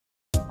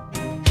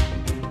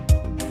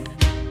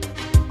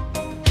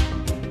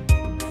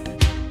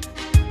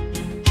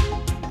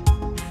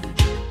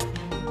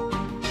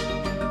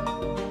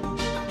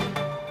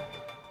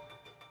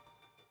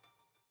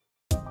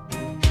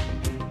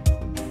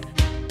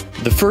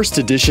The first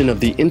edition of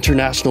the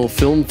International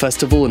Film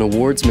Festival and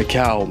Awards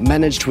Macao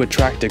managed to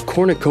attract a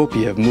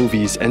cornucopia of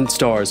movies and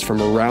stars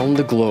from around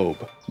the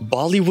globe.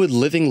 Bollywood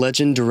living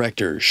legend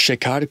director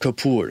Shekhar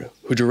Kapur,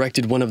 who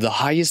directed one of the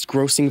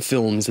highest-grossing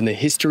films in the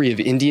history of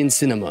Indian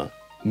cinema,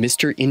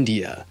 Mr.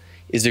 India,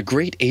 is a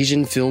great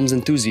Asian films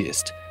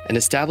enthusiast and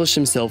established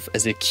himself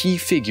as a key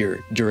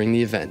figure during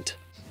the event.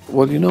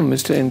 Well, you know,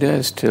 Mr. India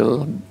is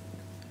still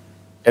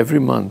every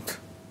month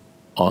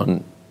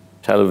on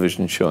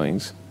television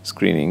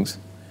screenings.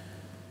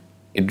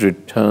 It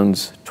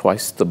returns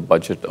twice the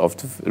budget of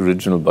the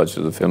original budget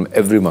of the film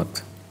every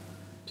month.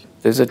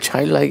 There's a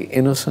childlike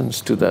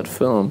innocence to that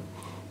film.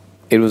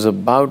 It was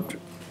about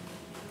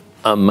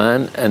a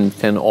man and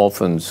 10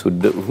 orphans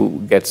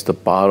who gets the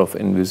power of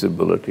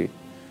invisibility.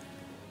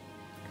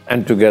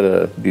 And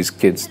together, these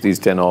kids, these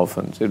 10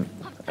 orphans,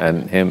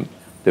 and him,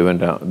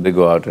 they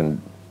go out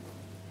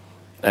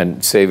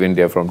and save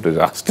India from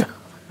disaster.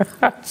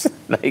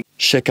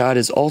 Shekhar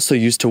is also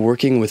used to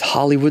working with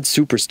Hollywood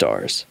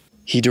superstars.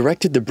 He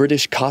directed the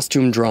British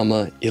costume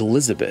drama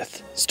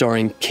Elizabeth,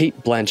 starring Kate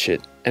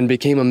Blanchett, and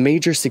became a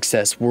major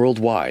success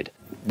worldwide.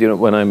 You know,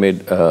 when I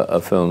made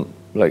a film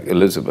like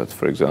Elizabeth,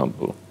 for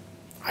example,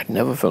 I'd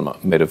never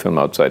made a film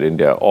outside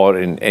India or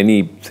in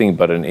anything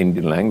but an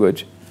Indian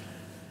language.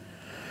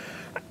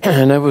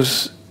 And I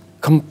was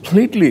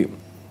completely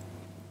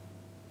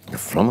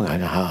how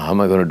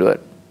am I going to do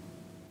it?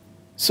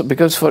 So,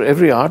 because for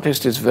every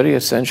artist, it's very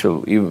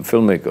essential, even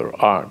filmmaker,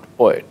 art,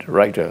 poet,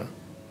 writer,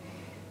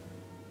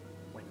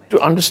 to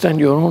understand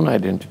your own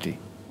identity.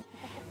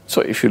 So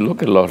if you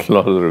look at a lot of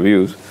the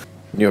reviews,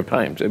 New York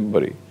Times,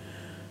 everybody,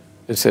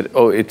 they said,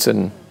 oh, it's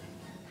an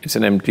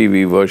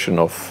MTV version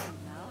of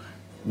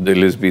the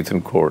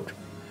Elizabethan court.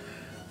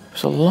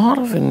 There's a lot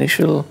of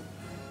initial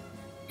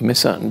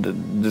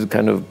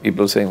kind of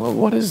people saying, well,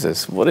 what is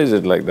this? What is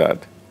it like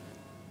that?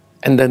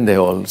 And then they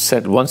all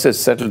once they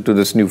settled to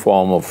this new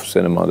form of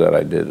cinema that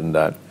I did and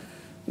that,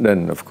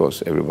 then of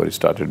course everybody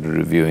started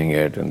reviewing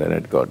it, and then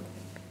it got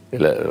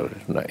 8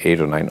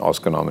 or 9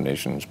 Oscar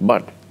nominations.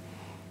 But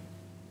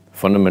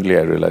fundamentally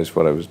I realized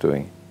what I was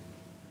doing.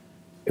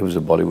 It was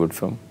a Bollywood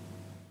film.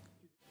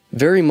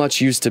 Very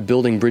much used to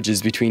building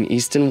bridges between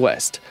East and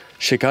West,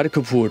 Shekhar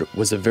Kapur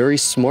was a very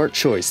smart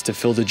choice to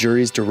fill the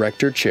jury's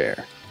director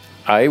chair.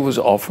 I was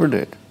offered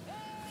it,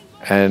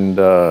 and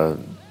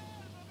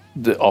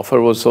the offer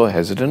was so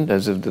hesitant,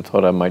 as if they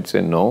thought I might say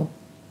no.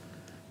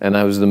 And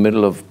I was in the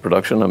middle of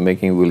production. I'm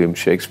making William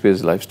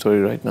Shakespeare's life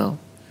story right now.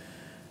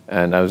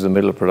 And I was in the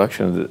middle of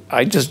production.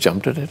 I just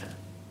jumped at it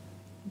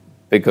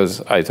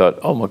because I thought,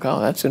 oh, Macao,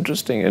 that's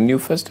interesting. A new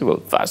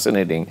festival,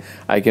 fascinating.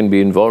 I can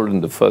be involved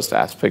in the first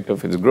aspect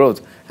of its growth,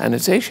 and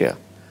it's Asia.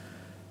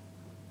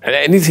 And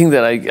anything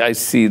that I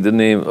see the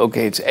name,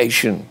 okay, it's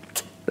Asian,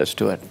 let's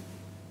do it.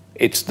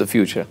 It's the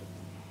future.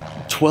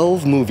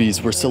 12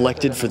 movies were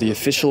selected for the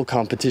official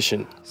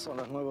competition.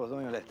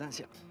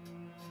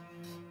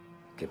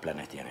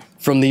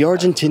 From the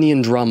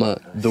Argentinian drama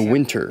The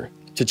Winter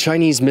to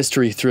Chinese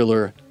mystery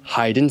thriller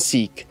Hide and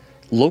Seek,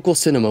 local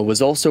cinema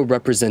was also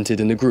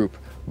represented in the group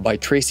by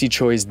Tracy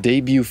Choi's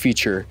debut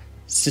feature,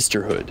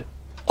 Sisterhood.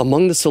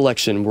 Among the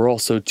selection were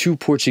also 2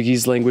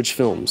 Portuguese-language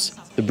films,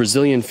 the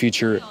Brazilian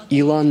feature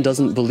Elon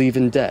Doesn't Believe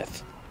in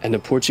Death, and the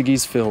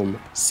Portuguese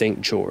film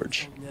St.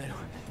 George.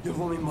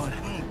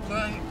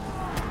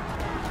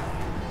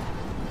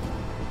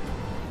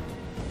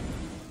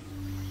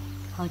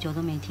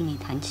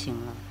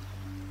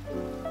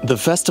 The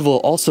festival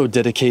also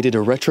dedicated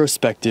a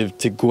retrospective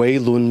to Gui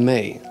Lun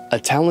Mei, a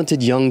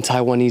talented young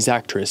Taiwanese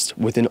actress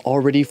with an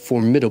already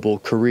formidable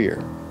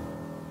career.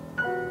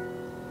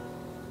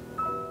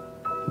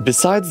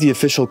 Besides the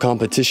official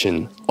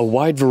competition, a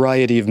wide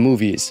variety of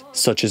movies,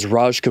 such as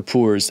Raj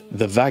Kapoor's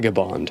The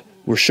Vagabond,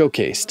 were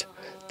showcased.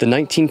 The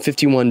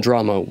 1951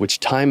 drama, which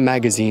Time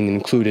magazine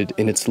included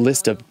in its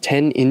list of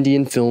 10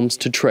 Indian films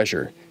to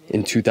treasure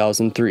in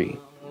 2003.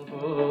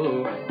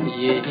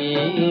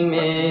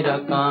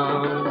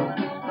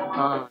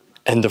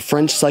 And the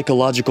French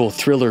psychological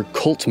thriller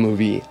cult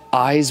movie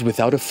Eyes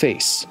Without a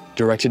Face,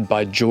 directed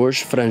by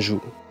Georges Franju.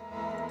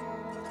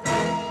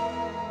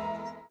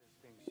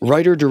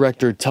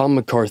 Writer-director Tom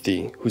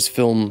McCarty, whose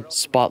film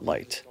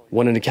Spotlight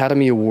won an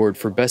Academy Award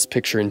for Best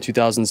Picture in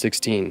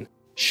 2016,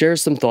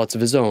 shares some thoughts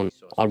of his own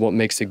on what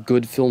makes a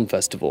good film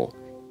festival,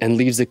 and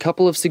leaves a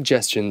couple of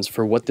suggestions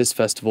for what this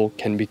festival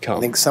can become.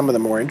 I think some of the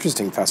more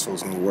interesting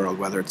festivals in the world,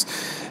 whether it's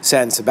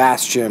San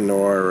Sebastian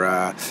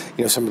or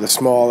some of the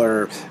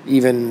smaller,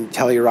 even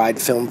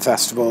Telluride Film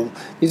Festival,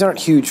 these aren't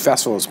huge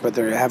festivals, but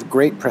they have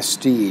great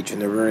prestige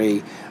and they're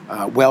very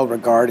well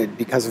regarded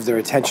because of their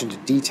attention to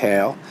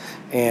detail,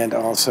 and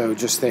also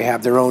just they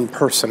have their own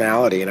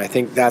personality. And I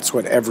think that's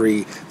what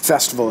every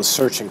festival is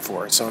searching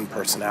for, its own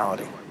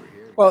personality.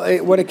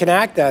 Well, what it can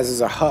act as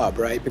is a hub,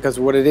 right? Because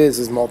what it is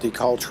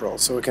multicultural.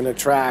 So it can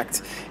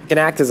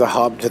act as a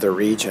hub to the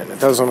region. It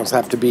doesn't almost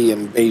have to be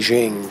in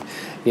Beijing,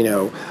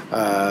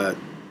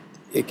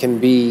 it can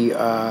be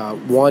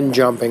one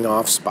jumping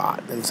off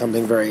spot and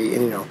something very,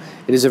 it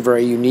is a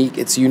very unique,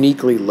 it's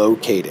uniquely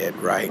located,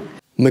 right?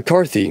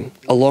 McCarty,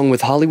 along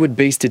with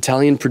Hollywood-based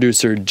Italian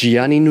producer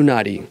Gianni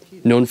Nunati,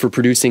 known for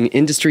producing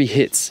industry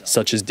hits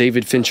such as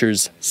David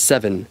Fincher's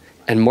Seven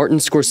and Martin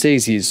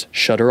Scorsese's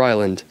Shutter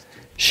Island,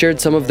 shared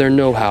some of their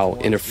know-how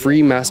in a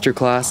free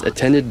masterclass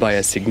attended by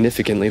a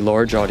significantly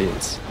large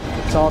audience.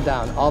 It's all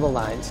down, all the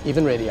lines,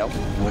 even radio.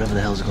 Whatever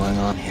the hell's going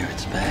on here,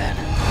 it's bad.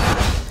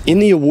 In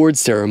the awards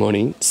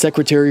ceremony,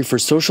 Secretary for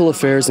Social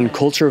Affairs and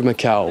Culture of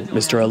Macau,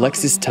 Mr.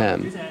 Alexis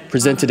Tam,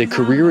 presented a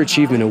Career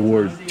Achievement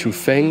Award to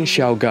Feng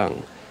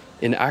Xiaogang,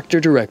 an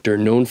actor-director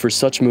known for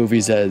such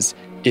movies as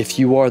If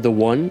You Are the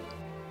One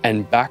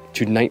and Back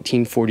to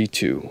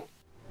 1942.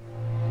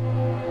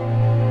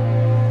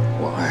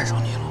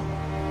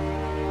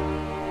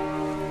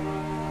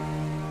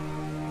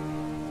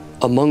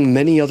 Among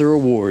many other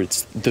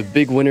awards, the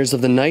big winners of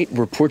the night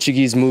were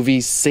Portuguese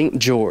movie Saint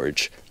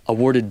George,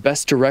 awarded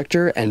Best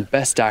Director and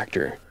Best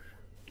Actor.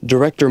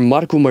 Director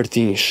Marco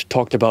Martins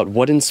talked about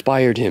what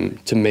inspired him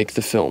to make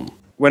the film.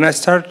 When I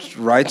started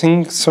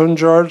writing Saint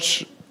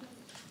George,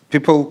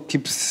 people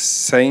keep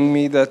saying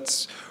me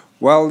that,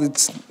 well,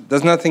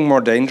 there's nothing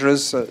more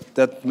dangerous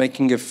than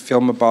making a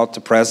film about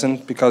the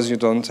present because you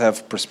don't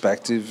have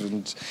perspective,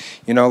 and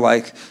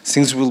like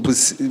things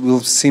will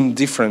seem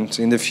different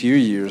in a few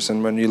years,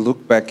 and when you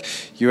look back,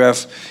 you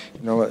have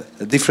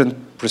a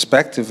different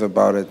perspective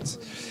about it.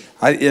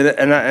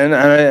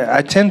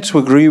 I tend to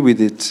agree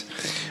with it,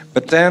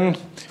 but then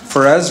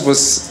for us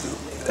was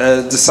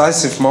a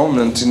decisive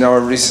moment in our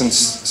recent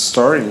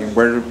story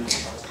where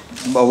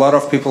a lot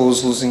of people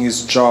was losing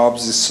his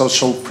jobs, his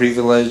social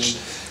privilege.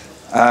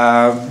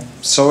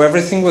 So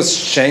everything was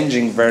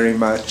changing very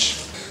much.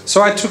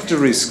 So I took the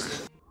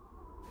risk.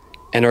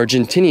 An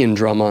Argentinian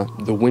drama,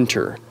 The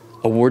Winter,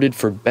 awarded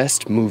for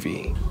Best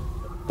Movie.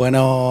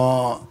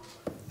 Bueno,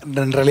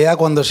 en realidad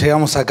cuando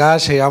llegamos acá,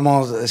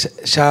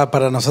 ya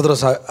para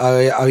nosotros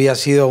había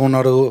sido un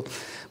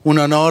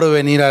honor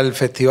venir al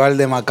Festival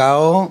de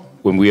Macao.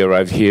 When we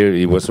arrived here,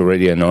 it was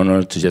already an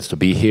honor to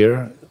be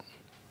here.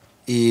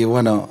 Y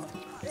bueno,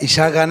 y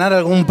ya ganar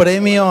algún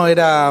premio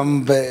era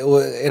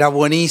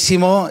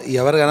buenísimo, y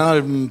haber ganado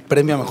el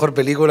premio a Mejor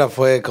Película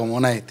fue como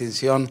una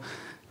distinción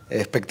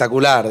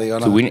espectacular, digo,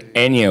 ¿no? To win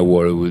any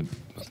award would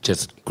be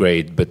just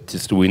great, but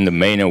just to win the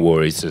main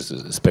award is just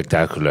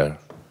spectacular.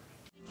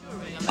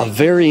 A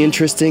very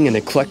interesting and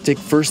eclectic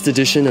first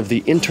edition of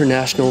the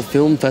International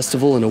Film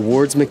Festival and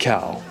Awards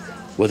Macau.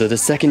 Whether the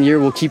second year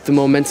will keep the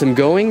momentum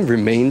going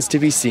remains to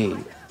be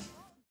seen.